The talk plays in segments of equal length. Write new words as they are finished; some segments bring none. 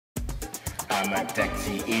I'm a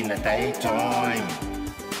taxi in the daytime.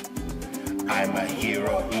 I'm a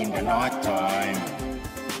hero in the night time.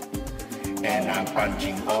 And I'm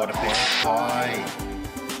punching all the bad high.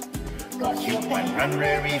 Cause you can run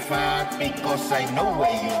very fast because I know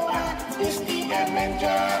where you are. It's the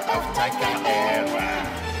Avenger of Taika era.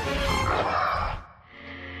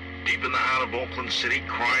 Deep in the heart of Auckland City,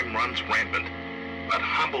 crime runs rampant. But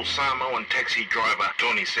humble Samoan taxi driver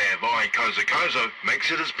Tony Savai Kozo makes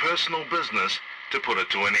it his personal business to put it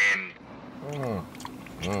to an end.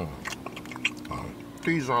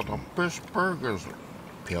 These are the best burgers.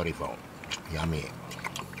 Beautiful. Yummy.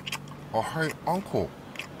 Oh, hey, Uncle.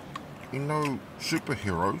 You know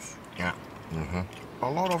superheroes? Yeah. A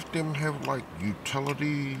lot of them have, like,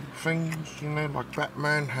 utility things, you know, like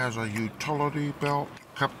Batman has a utility belt.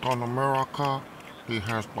 Captain America, he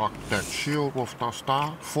has, like, that shield with the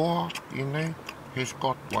star. Thor, you know, he's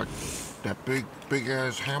got, like, that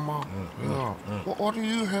big-ass hammer. Yeah. What do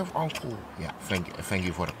you have, Uncle? Yeah, thank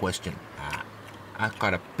you for the question. I've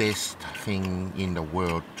got the best thing in the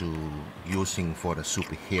world to using for the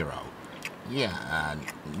superhero. Yeah,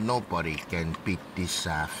 nobody can beat this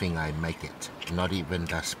thing I make it. Not even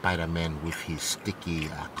the Spider-Man with his sticky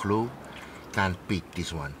clue can't beat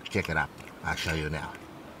this one. Check it out. I'll show you now.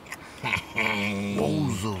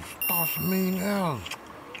 Moses, that's mean as.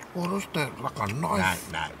 What is that, like a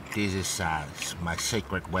knife? No, this is my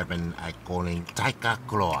secret weapon I call it Taika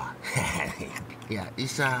Claw. Yeah,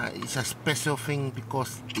 it's a special thing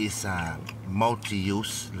because it's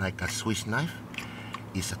multi-use like a Swiss knife.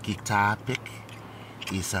 It's a guitar pick,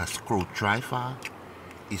 it's a screwdriver,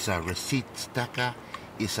 it's a receipt stacker,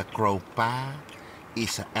 it's a crowbar,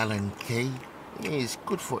 it's a Allen key. It's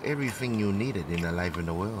good for everything you needed in the life in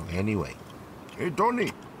the world. Anyway. Hey,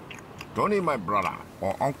 Tony, my brother.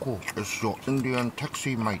 Or Uncle, it's your Indian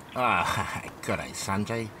taxi mate. Good day,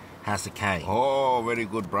 Sanjay. How's the cake? Oh, very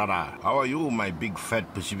good, brother. How are you, my big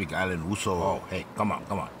fat Pacific Island Uso? Oh, hey, come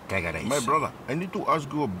on. Take it easy. My brother, I need to ask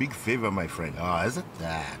you a big favor, my friend. Oh, is it?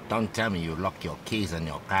 Don't tell me you lock your keys in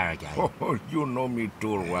your car again. Oh, you know me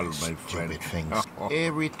too well, my friend. Stupid things.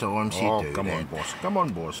 Every time you do come that. on, boss. Come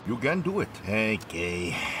on, boss. You can do it.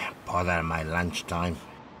 Okay. Bother my lunchtime.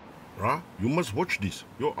 Huh? You must watch this.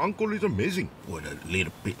 Your uncle is amazing. With a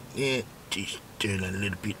little bit. Yeah, just turn a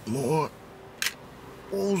little bit more.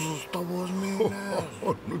 Moses, that was me.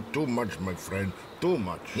 Too much, my friend. Too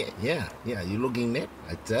much. Yeah. You looking at?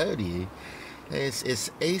 I told you. It's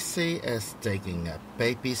as easy as taking a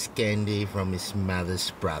baby's candy from his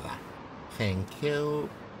mother's brother. Thank you.